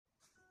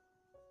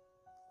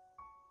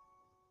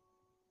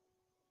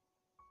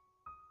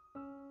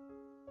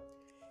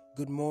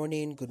Good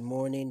morning, good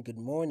morning, good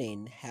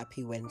morning.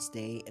 Happy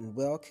Wednesday and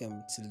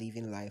welcome to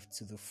Living Life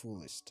to the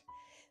Fullest.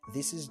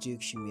 This is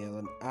Duke Shimiel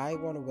and I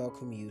want to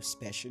welcome you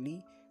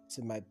specially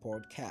to my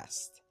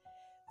podcast.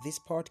 This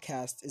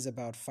podcast is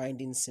about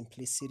finding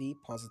simplicity,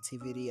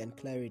 positivity, and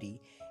clarity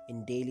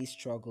in daily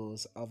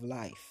struggles of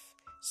life.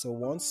 So,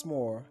 once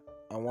more,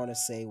 I want to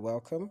say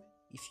welcome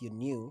if you're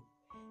new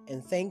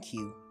and thank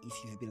you if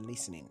you've been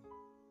listening.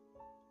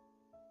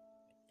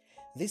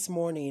 This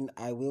morning,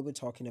 I will be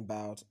talking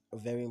about a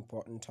very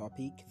important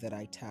topic that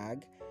I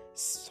tag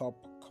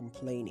Stop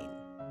Complaining.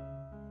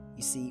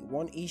 You see,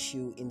 one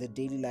issue in the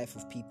daily life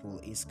of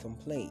people is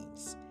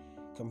complaints.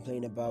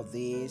 Complain about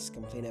this,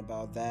 complain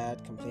about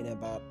that, complain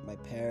about my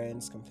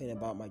parents, complain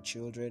about my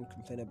children,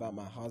 complain about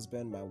my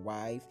husband, my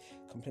wife,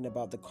 complain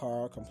about the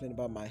car, complain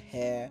about my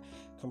hair,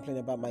 complain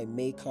about my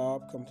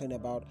makeup, complain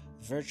about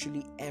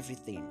virtually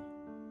everything.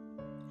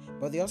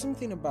 But the awesome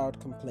thing about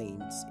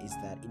complaints is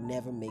that it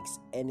never makes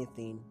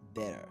anything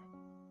better.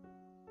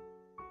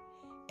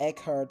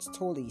 Eckhart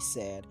Tolle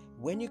said,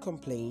 "When you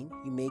complain,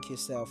 you make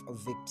yourself a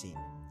victim.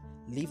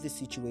 Leave the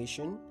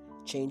situation,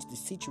 change the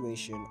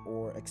situation,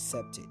 or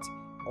accept it.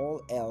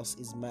 All else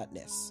is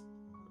madness."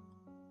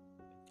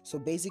 So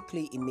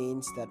basically, it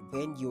means that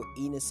when you're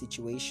in a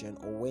situation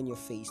or when you're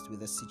faced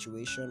with a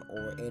situation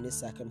or any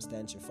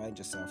circumstance you find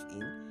yourself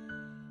in,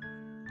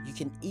 you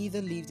can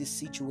either leave the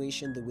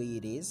situation the way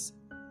it is,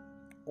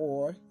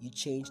 or you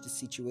change the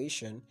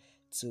situation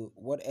to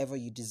whatever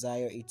you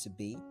desire it to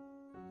be,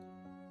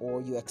 or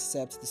you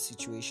accept the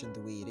situation the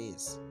way it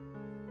is.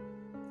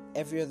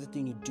 Every other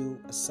thing you do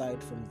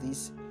aside from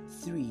these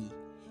three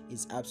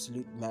is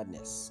absolute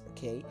madness,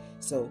 okay?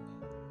 So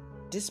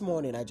this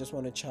morning I just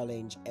want to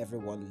challenge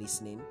everyone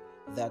listening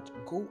that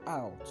go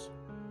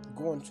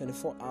on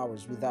 24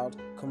 hours without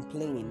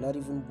complaining, not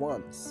even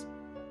once,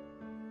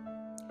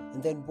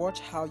 and then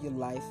watch how your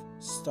life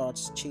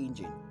starts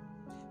changing.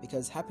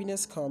 Because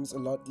happiness comes a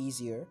lot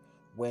easier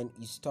when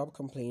you stop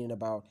complaining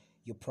about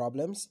your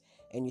problems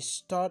and you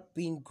start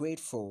being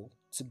grateful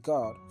to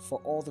God for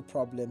all the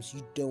problems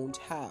you don't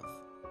have.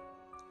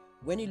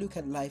 When you look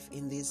at life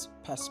in this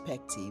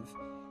perspective,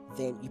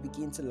 then you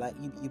begin to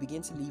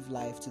live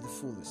life to the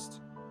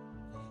fullest.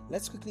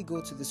 Let's quickly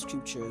go to the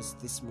scriptures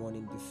this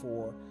morning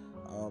before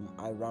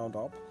I round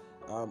up.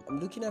 I'm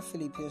looking at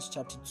Philippians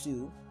chapter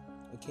 2,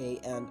 okay,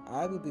 and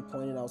I will be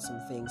pointing out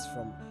some things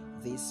from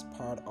this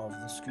part of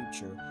the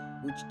scripture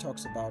which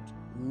talks about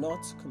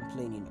not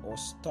complaining or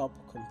stop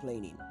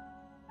complaining.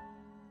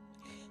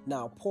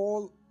 Now,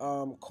 Paul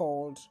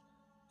called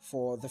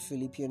for the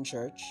Philippian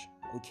church,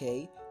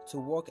 okay, to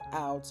work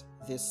out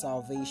their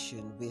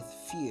salvation with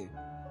fear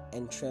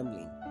and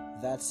trembling.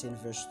 That's in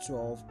verse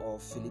 12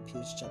 of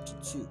Philippians chapter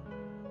 2.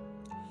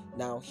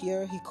 Now,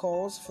 here he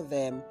calls for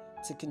them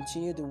to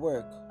continue the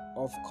work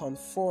of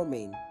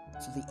conforming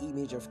to the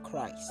image of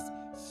Christ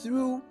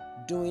through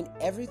doing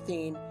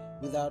everything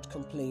without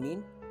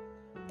complaining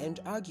and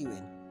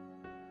arguing.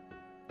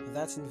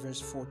 That's in verse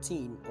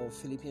 14 of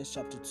Philippians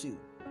chapter 2.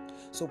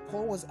 So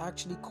Paul was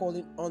actually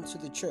calling onto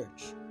the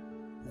church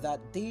that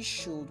they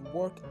should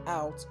work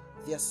out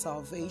their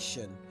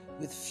salvation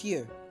with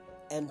fear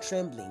and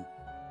trembling.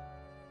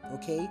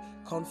 Okay?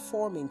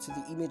 Conforming to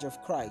the image of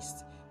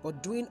Christ,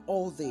 but doing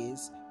all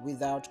this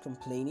without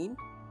complaining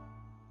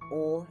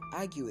or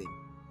arguing.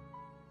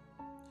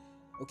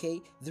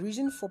 Okay, the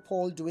reason for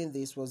Paul doing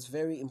this was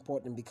very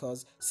important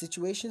because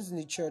situations in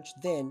the church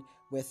then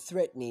were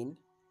threatening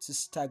to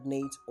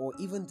stagnate or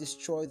even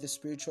destroy the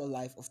spiritual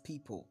life of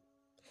people.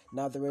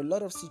 Now, there were a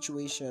lot of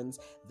situations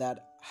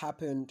that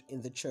happened in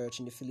the church,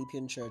 in the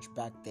Philippian church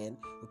back then.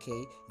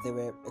 Okay, they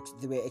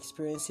were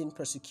experiencing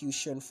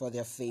persecution for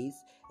their faith.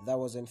 That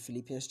was in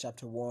Philippians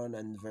chapter 1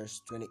 and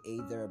verse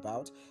 28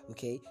 thereabout.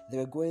 Okay, they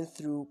were going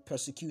through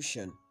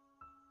persecution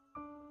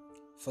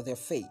for their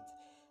faith.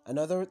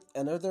 Another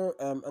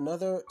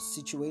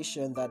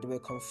situation that they were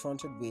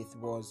confronted with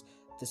was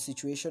the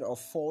situation of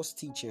false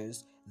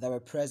teachers that were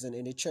present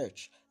in the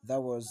church.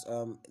 That was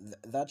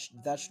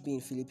that should be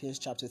in Philippians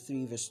chapter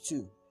 3 verse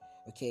 2.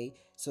 Okay,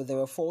 so there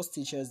were false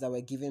teachers that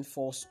were giving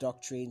false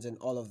doctrines and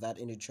all of that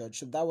in the church.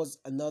 So that was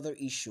another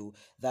issue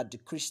that the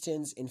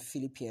Christians in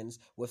Philippians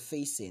were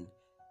facing,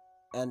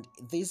 and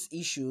these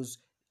issues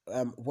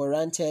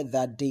warranted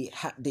that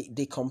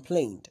they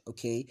complained.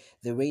 Okay,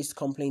 they raised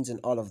complaints and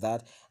all of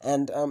that.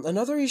 And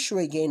another issue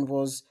again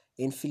was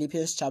in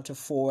Philippians chapter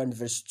 4 and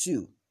verse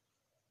 2.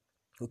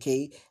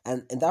 Okay,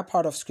 and in that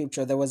part of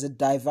scripture there was a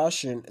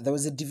division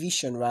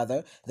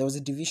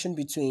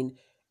between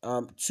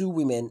two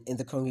women in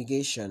the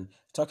congregation,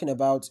 talking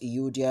about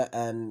Euodia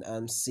and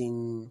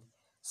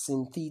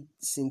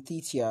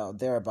Synthetia or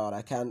thereabout.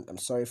 I'm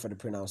sorry for the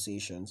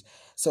pronunciations.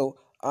 So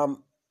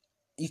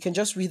you can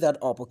just read that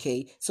up,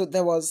 okay? So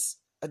there was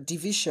a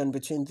division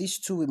between these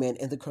two women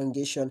in the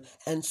congregation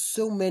and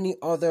so many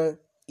other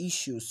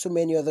issues, so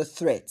many other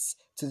threats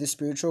to the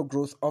spiritual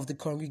growth of the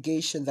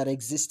congregation that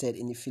existed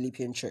in the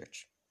Philippian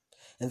church.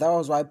 And that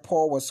was why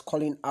Paul was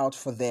calling out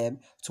for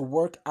them to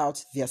work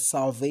out their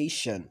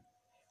salvation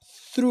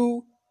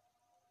through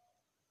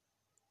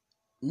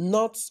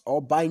not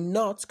or by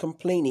not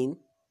complaining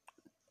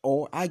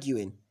or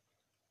arguing.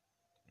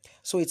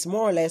 So it's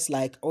more or less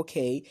like,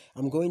 okay,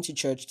 I'm going to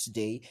church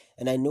today,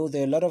 and I know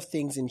there are a lot of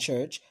things in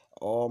church.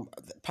 The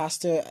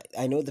pastor,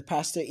 I know the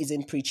pastor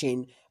isn't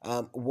preaching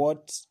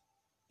what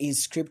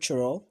is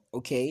scriptural,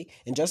 okay?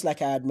 And just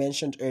like I had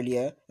mentioned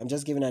earlier, I'm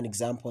just giving an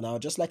example now.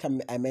 Just like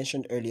I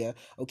mentioned earlier,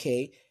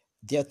 okay,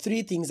 there are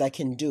three things I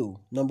can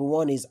do. Number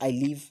one is I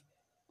leave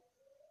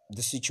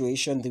the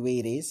situation the way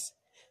it is.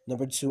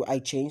 Number two, I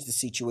change the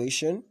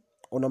situation.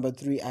 Or number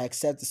three, I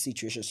accept the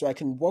situation. So I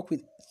can work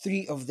with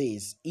three of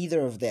these,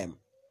 either of them.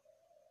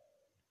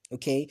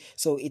 Okay,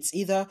 so it's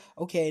either,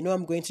 okay, I know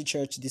I'm going to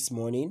church this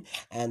morning,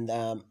 and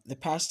the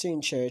pastor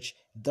in church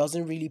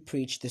doesn't really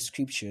preach the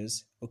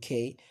scriptures.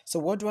 Okay, so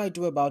what do I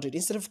do about it?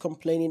 Instead of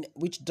complaining,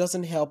 which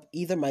doesn't help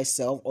either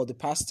myself or the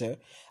pastor,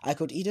 I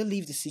could either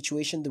leave the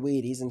situation the way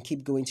it is and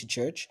keep going to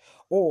church,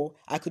 or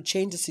I could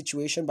change the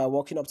situation by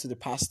walking up to the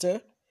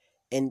pastor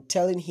and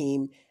telling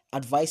him,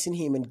 advising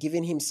him, and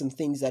giving him some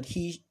things that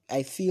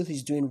I feel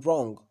he's doing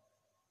wrong.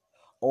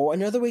 Or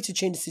another way to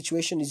change the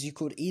situation is you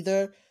could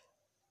either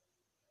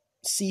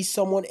see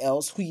someone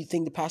else who you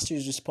think the pastor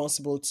is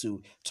responsible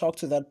to, talk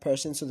to that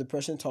person so the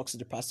person talks to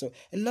the pastor.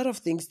 A lot of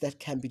things that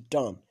can be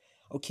done.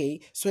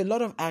 Okay, so a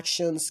lot of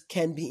actions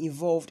can be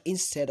involved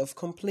instead of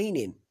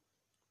complaining.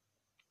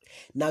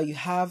 Now you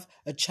have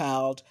a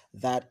child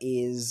that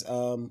is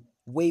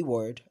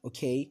wayward,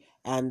 okay,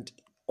 and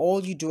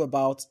all you do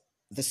about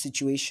the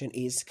situation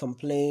is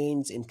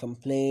complaints and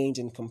complaints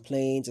and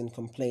complaints and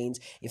complaints.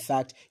 In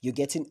fact, you're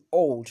getting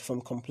old from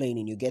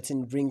complaining. You're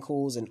getting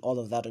wrinkles and all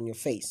of that on your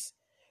face.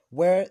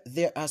 Where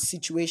there are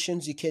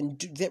situations you can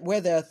do, where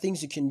there are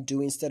things you can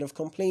do instead of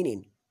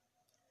complaining.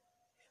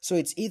 So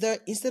it's either,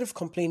 instead of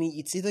complaining,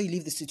 it's either you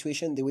leave the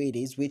situation the way it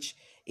is, which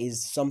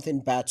is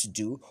something bad to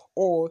do,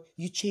 or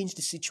you change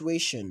the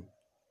situation.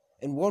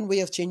 And one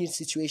way of changing the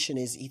situation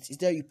is it's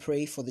either you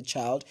pray for the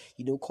child,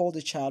 call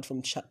the child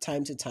from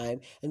time to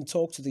time and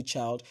talk to the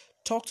child,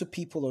 talk to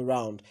people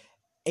around,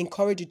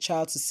 encourage the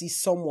child to see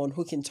someone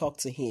who can talk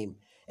to him.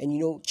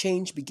 And,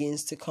 change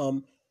begins to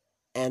come,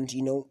 and,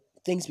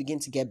 things begin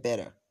to get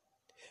better.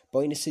 But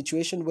in a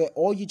situation where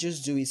all you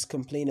just do is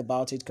complain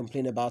about it,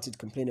 complain about it,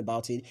 complain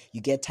about it, you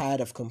get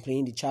tired of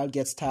complaining, the child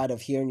gets tired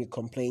of hearing your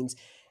complaints,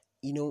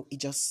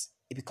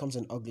 it becomes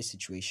an ugly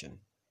situation.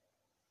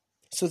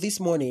 So this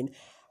morning,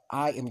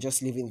 I am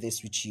just leaving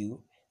this with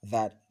you,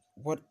 that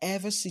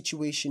whatever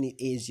situation it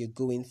is you're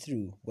going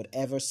through,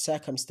 whatever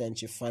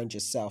circumstance you find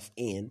yourself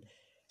in,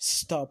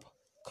 stop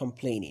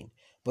complaining.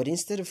 But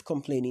instead of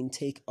complaining,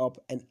 take up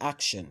an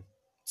action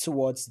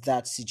towards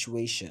that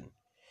situation.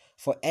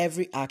 For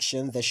every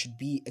action, there should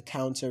be a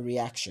counter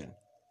reaction.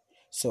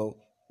 So,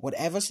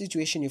 whatever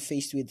situation you're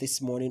faced with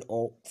this morning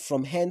or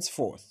from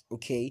henceforth,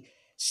 okay,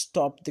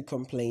 stop the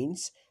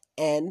complaints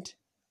and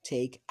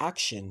take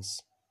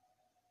actions.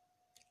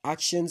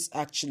 Actions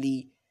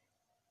actually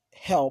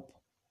help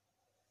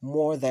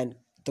more than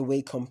the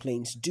way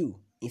complaints do.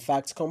 In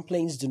fact,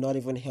 complaints do not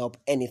even help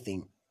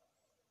anything.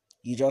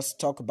 You just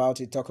talk about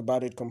it,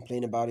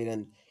 complain about it,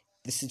 and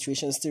the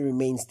situation still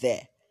remains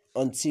there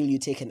until you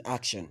take an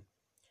action.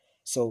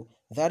 So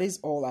that is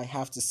all I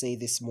have to say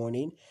this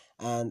morning,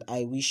 and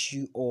I wish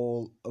you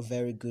all a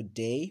very good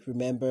day.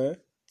 Remember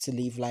to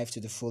live life to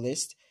the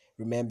fullest.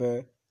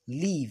 Remember,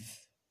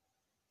 live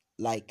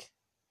like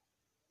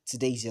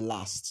today's your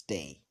last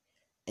day.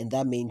 And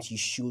that means you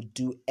should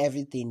do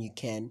everything you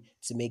can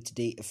to make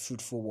today a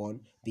fruitful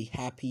one. Be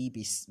happy,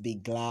 be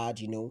glad,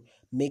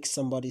 make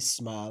somebody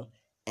smile,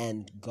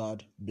 and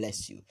God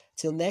bless you.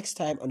 Till next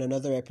time on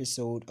another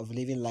episode of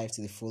Living Life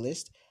to the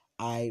Fullest,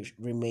 I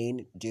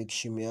remain Duke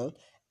Shimiel,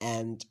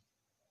 and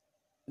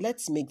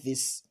let's make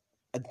this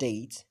a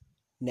date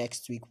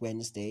next week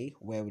Wednesday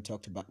where we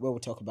talk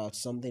about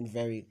something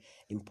very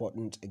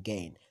important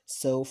again.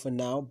 So for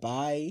now,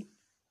 bye.